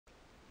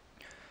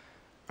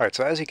Alright,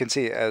 so as you can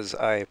see, as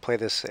I play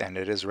this and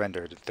it is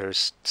rendered,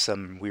 there's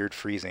some weird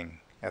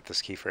freezing at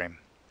this keyframe.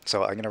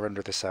 So I'm going to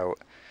render this out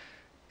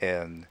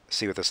and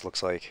see what this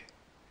looks like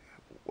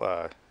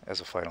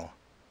as a final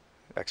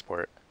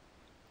export.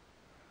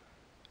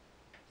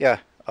 Yeah,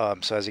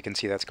 so as you can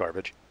see, that's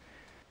garbage.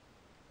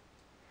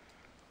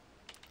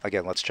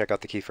 Again, let's check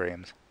out the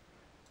keyframes.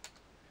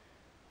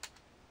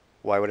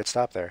 Why would it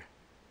stop there?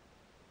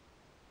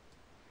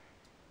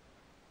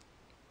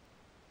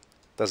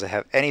 Does it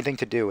have anything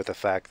to do with the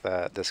fact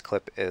that this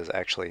clip is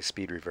actually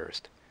speed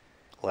reversed?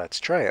 Let's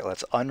try it.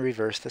 Let's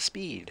unreverse the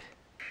speed.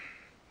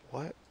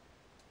 What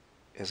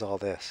is all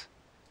this?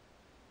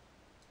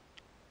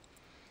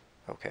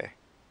 Okay.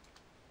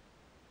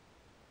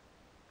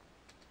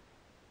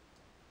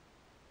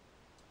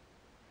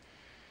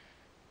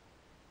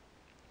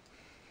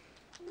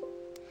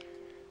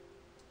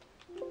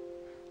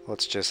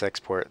 Let's just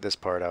export this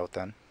part out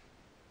then.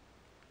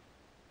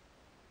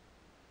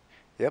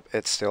 Yep,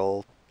 it's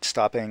still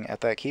stopping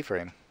at that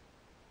keyframe.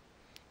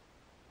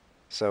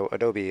 So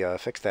Adobe,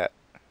 fix that.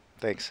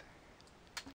 Thanks.